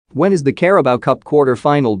When is the Carabao Cup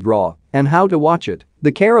quarter-final draw, and how to watch it?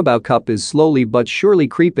 The Carabao Cup is slowly but surely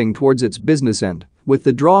creeping towards its business end, with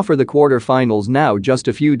the draw for the quarter-finals now just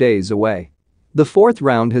a few days away. The fourth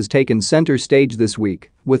round has taken center stage this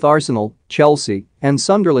week, with Arsenal, Chelsea, and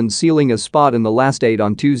Sunderland sealing a spot in the last 8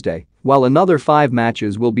 on Tuesday, while another 5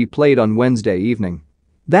 matches will be played on Wednesday evening.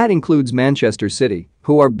 That includes Manchester City,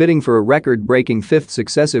 who are bidding for a record-breaking 5th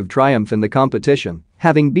successive triumph in the competition,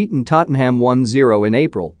 having beaten Tottenham 1-0 in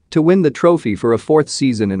April to win the trophy for a 4th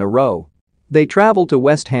season in a row. They travel to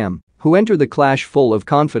West Ham, who enter the clash full of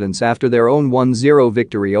confidence after their own 1-0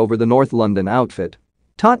 victory over the North London outfit.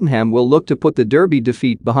 Tottenham will look to put the derby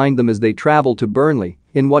defeat behind them as they travel to Burnley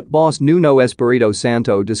in what boss Nuno Espirito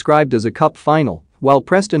Santo described as a cup final, while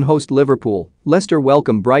Preston host Liverpool. Leicester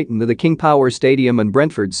welcome Brighton to the King Power Stadium, and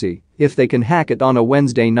Brentford see if they can hack it on a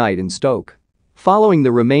Wednesday night in Stoke. Following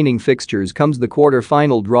the remaining fixtures comes the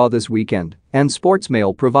quarter-final draw this weekend, and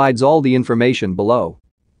Sportsmail provides all the information below.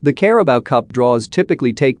 The Carabao Cup draws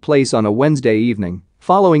typically take place on a Wednesday evening,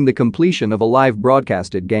 following the completion of a live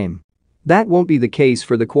broadcasted game. That won't be the case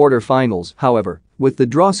for the quarter-finals, however, with the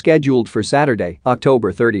draw scheduled for Saturday,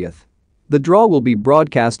 October 30th. The draw will be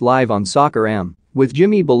broadcast live on Soccer Am, with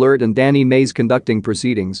Jimmy Bullard and Danny Mays conducting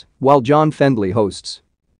proceedings, while John Fendley hosts.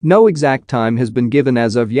 No exact time has been given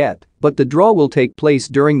as of yet, but the draw will take place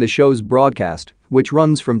during the show's broadcast, which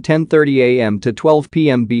runs from 10:30 a.m. to 12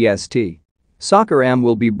 p.m. BST. Soccer Am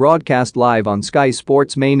will be broadcast live on Sky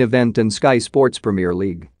Sports Main Event and Sky Sports Premier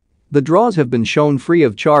League. The draws have been shown free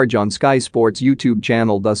of charge on Sky Sports' YouTube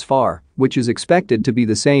channel thus far, which is expected to be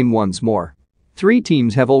the same once more. 3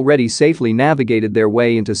 teams have already safely navigated their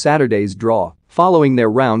way into Saturday's draw, following their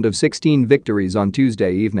round of 16 victories on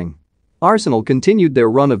Tuesday evening. Arsenal continued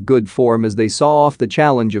their run of good form as they saw off the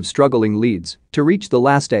challenge of struggling Leeds to reach the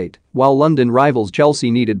last 8, while London rivals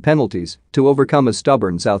Chelsea needed penalties to overcome a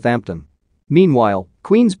stubborn Southampton. Meanwhile,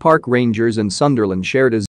 Queen's Park Rangers and Sunderland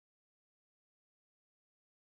shared a